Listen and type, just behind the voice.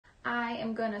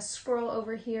am going to scroll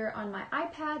over here on my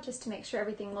iPad just to make sure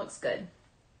everything looks good.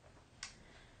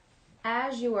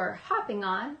 As you are hopping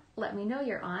on, let me know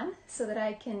you're on so that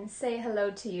I can say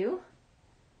hello to you.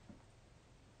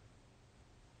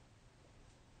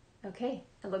 Okay,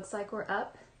 it looks like we're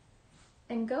up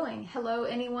and going. Hello,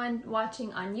 anyone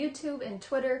watching on YouTube and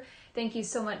Twitter. Thank you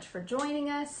so much for joining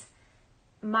us.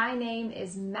 My name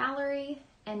is Mallory,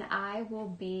 and I will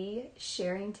be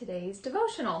sharing today's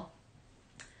devotional.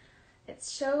 It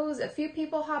shows a few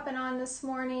people hopping on this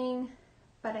morning,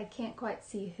 but I can't quite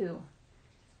see who.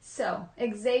 So,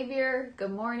 Xavier,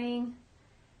 good morning.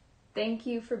 Thank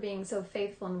you for being so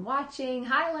faithful and watching.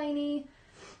 Hi, Lainey.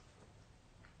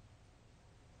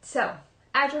 So,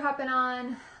 as you're hopping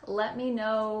on, let me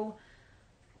know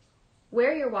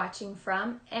where you're watching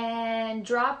from and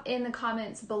drop in the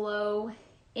comments below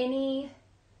any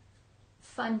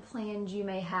fun plans you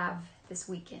may have this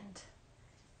weekend.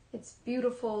 It's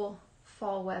beautiful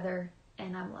fall weather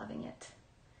and I'm loving it.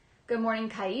 Good morning,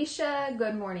 Kaisha.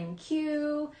 Good morning,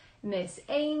 Q. Miss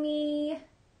Amy.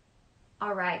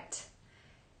 All right.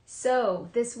 So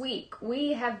this week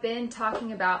we have been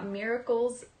talking about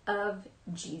miracles of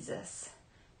Jesus.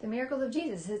 The miracles of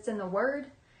Jesus. It's in the Word,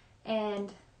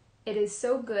 and it is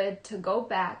so good to go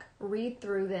back, read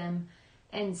through them,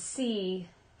 and see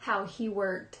how He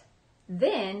worked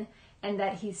then and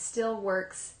that He still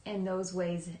works in those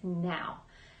ways now.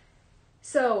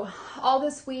 So all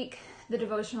this week, the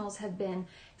devotionals have been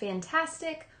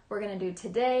fantastic. We're going to do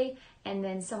today, and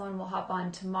then someone will hop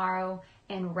on tomorrow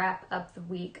and wrap up the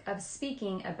week of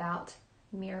speaking about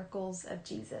miracles of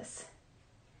Jesus.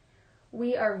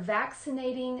 We are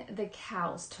vaccinating the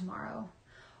cows tomorrow.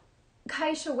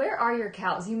 Kaisha, where are your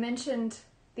cows? You mentioned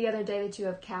the other day that you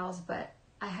have cows, but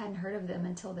I hadn't heard of them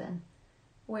until then.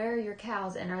 Where are your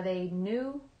cows, and are they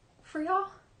new for y'all?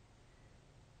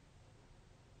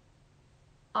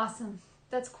 Awesome.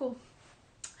 That's cool.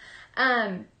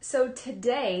 So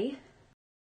today,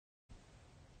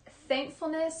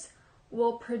 thankfulness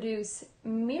will produce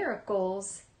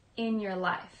miracles in your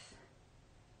life.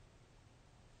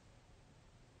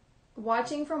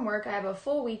 Watching from work, I have a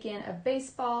full weekend of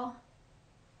baseball.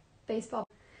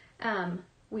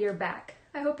 We are back.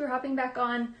 I hope you're hopping back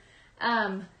on.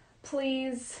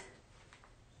 Please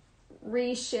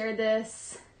reshare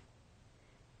this,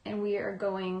 and we are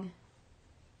going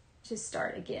to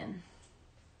start again.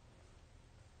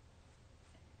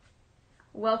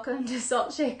 Welcome to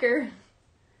Salt Shaker.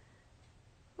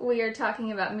 We are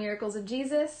talking about miracles of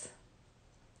Jesus.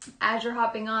 As you're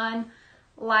hopping on,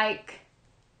 like,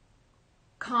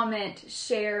 comment,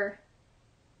 share,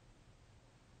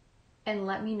 and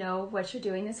let me know what you're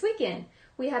doing this weekend.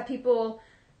 We have people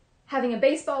having a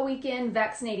baseball weekend,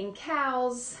 vaccinating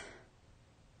cows,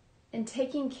 and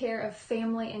taking care of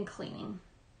family and cleaning.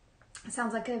 It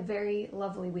sounds like a very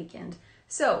lovely weekend.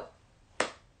 So,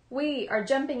 we are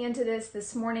jumping into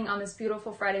this morning on this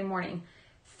beautiful Friday morning.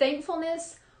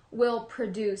 Thankfulness will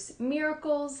produce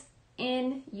miracles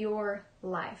in your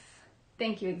life.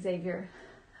 Thank you, Xavier.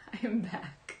 I am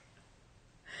back.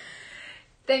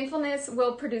 Thankfulness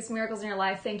will produce miracles in your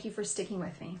life. Thank you for sticking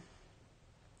with me.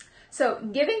 So,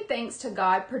 giving thanks to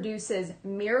God produces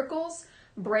miracles,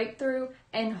 breakthrough,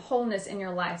 and wholeness in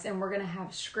your lives. And we're going to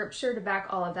have scripture to back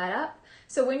all of that up.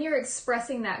 So when you're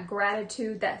expressing that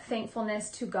gratitude, that thankfulness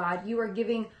to God, you are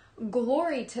giving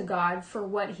glory to God for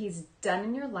what He's done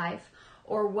in your life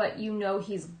or what you know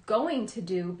He's going to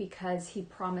do because He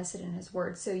promised it in His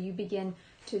Word. So you begin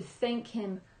to thank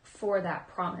Him for that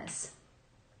promise.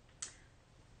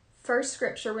 First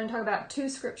scripture, we're going to talk about two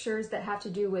scriptures that have to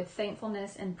do with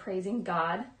thankfulness and praising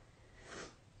God.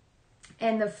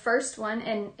 And the first one,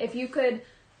 and if you could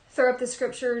throw up the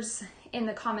scriptures in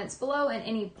the comments below and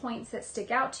any points that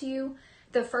stick out to you.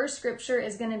 The first scripture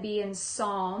is going to be in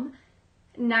Psalm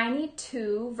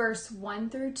 92, verse 1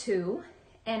 through 2,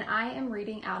 and I am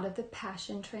reading out of the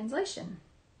Passion Translation.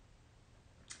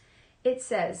 It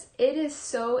says, "It is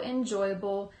so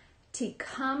enjoyable to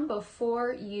come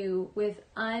before you with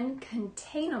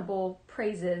uncontainable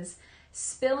praises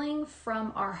spilling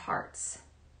from our hearts.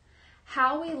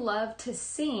 How we love to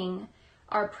sing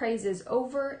our praises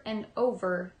over and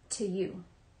over to you.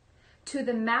 To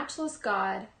the matchless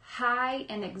God, high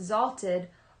and exalted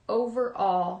over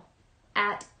all,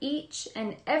 at each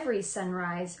and every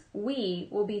sunrise, we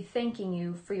will be thanking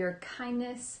you for your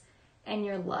kindness and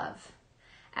your love.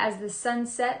 As the sun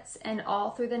sets and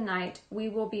all through the night, we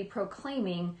will be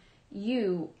proclaiming,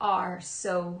 you are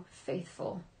so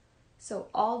faithful." So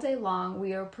all day long,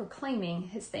 we are proclaiming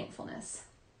His thankfulness.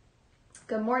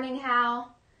 Good morning,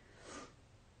 Hal.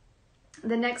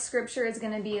 The next scripture is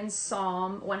going to be in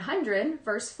Psalm 100,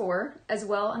 verse 4, as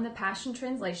well in the Passion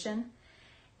Translation.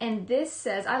 And this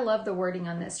says, I love the wording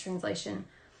on this translation.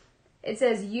 It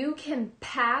says, you can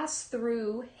pass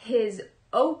through his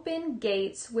open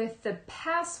gates with the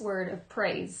password of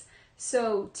praise.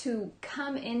 So to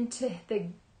come into the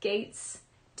gates,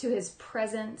 to his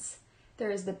presence, there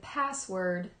is the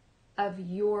password of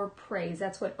your praise.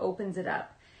 That's what opens it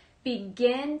up.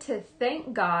 Begin to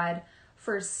thank God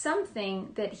for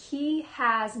something that he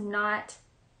has not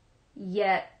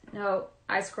yet. No,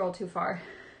 I scrolled too far.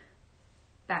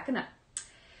 Backing up.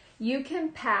 You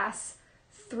can pass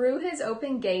through his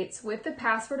open gates with the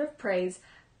password of praise,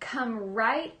 come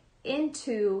right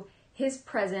into his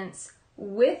presence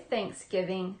with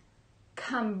thanksgiving,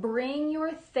 come bring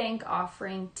your thank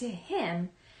offering to him,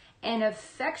 and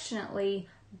affectionately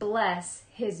bless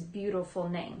his beautiful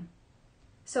name.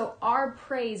 So our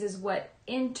praise is what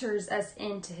enters us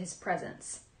into his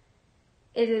presence.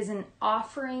 It is an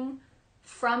offering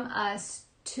from us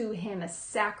to him, a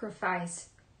sacrifice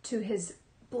to his,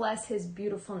 bless his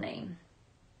beautiful name.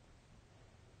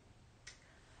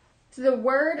 So the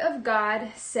word of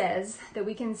God says that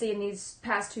we can see in these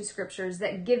past two scriptures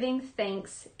that giving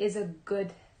thanks is a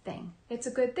good thing. It's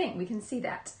a good thing. We can see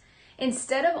that.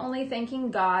 Instead of only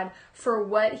thanking God for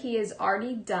what he has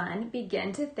already done,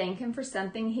 begin to thank him for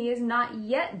something he has not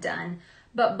yet done,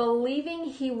 but believing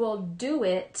he will do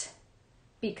it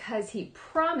because he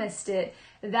promised it.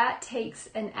 That takes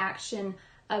an action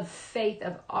of faith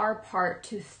of our part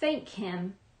to thank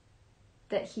him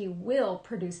that he will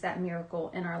produce that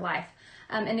miracle in our life.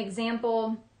 An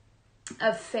example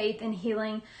of faith and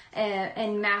healing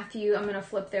in Matthew, I'm going to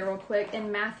flip there real quick. In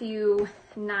Matthew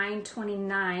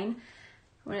 9:29,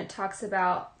 when it talks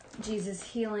about Jesus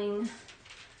healing,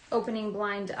 opening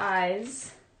blind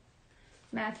eyes,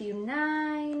 Matthew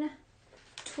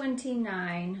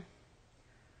 9:29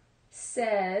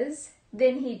 says,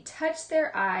 then he touched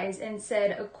their eyes and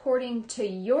said, according to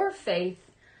your faith,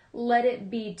 let it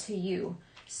be to you.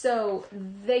 So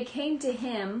they came to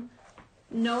him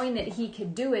knowing that he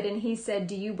could do it, and he said,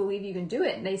 do you believe you can do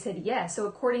it? And they said, yes. So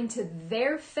according to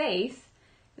their faith,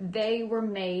 they were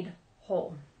made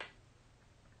whole.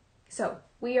 So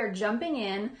we are jumping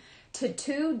in to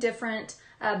two different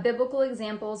biblical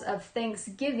examples of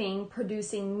thanksgiving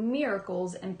producing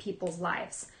miracles in people's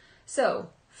lives. So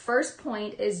first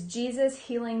point is Jesus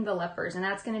healing the lepers, and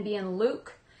that's going to be in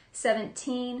Luke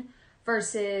 17,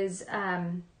 verses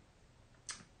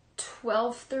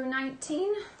 12 through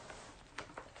 19.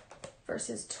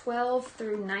 Verses 12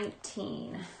 through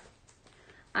 19.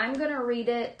 I'm going to read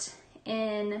it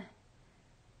in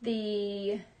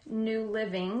the New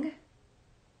Living.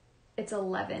 It's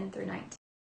 11 through 19.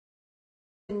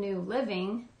 The New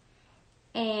Living.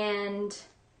 And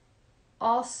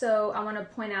also I want to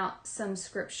point out some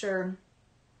scripture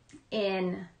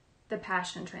in the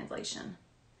Passion Translation.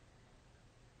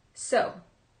 So,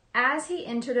 as he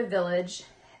entered a village,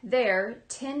 there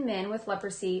 10 men with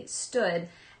leprosy stood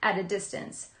at a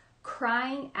distance,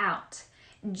 crying out,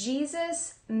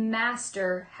 Jesus,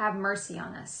 Master, have mercy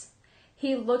on us.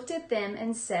 He looked at them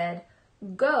and said,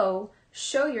 go,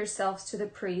 show yourselves to the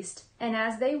priest. And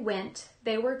as they went,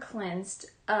 they were cleansed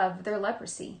of their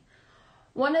leprosy.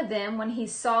 One of them, when he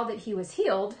saw that he was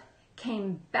healed,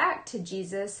 came back to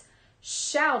Jesus,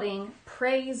 shouting,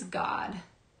 praise God.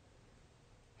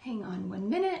 Hang on 1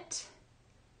 minute.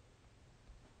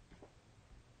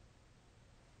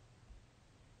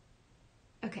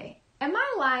 Okay, am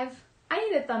I live? I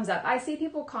need a thumbs up. I see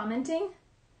people commenting,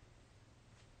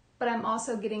 but I'm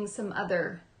also getting some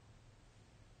other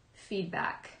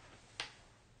feedback.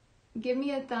 Give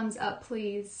me a thumbs up,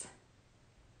 please,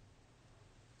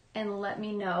 and let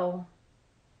me know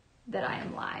that I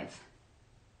am live.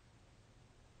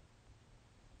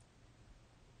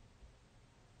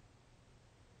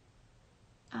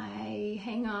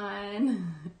 Hang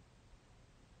on.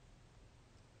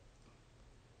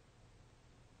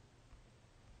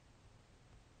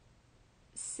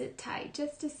 Sit tight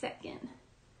just a second.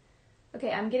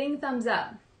 Okay, I'm getting thumbs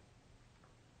up,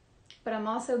 but I'm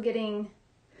also getting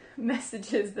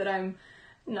messages that I'm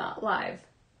not live.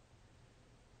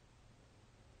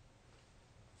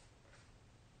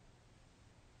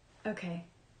 Okay,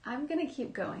 I'm gonna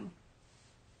keep going.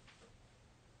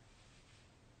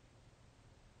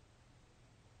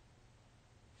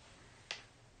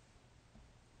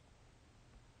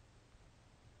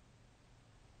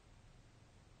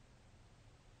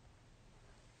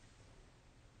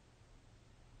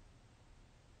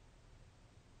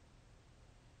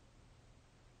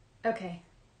 Okay.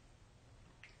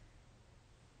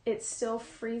 It's still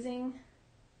freezing.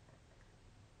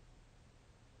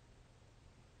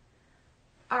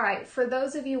 All right, for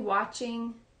those of you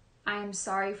watching, I am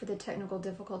sorry for the technical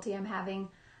difficulty I'm having.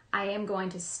 I am going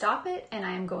to stop it and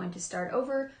I am going to start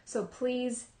over. So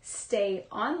please stay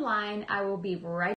online. I will be right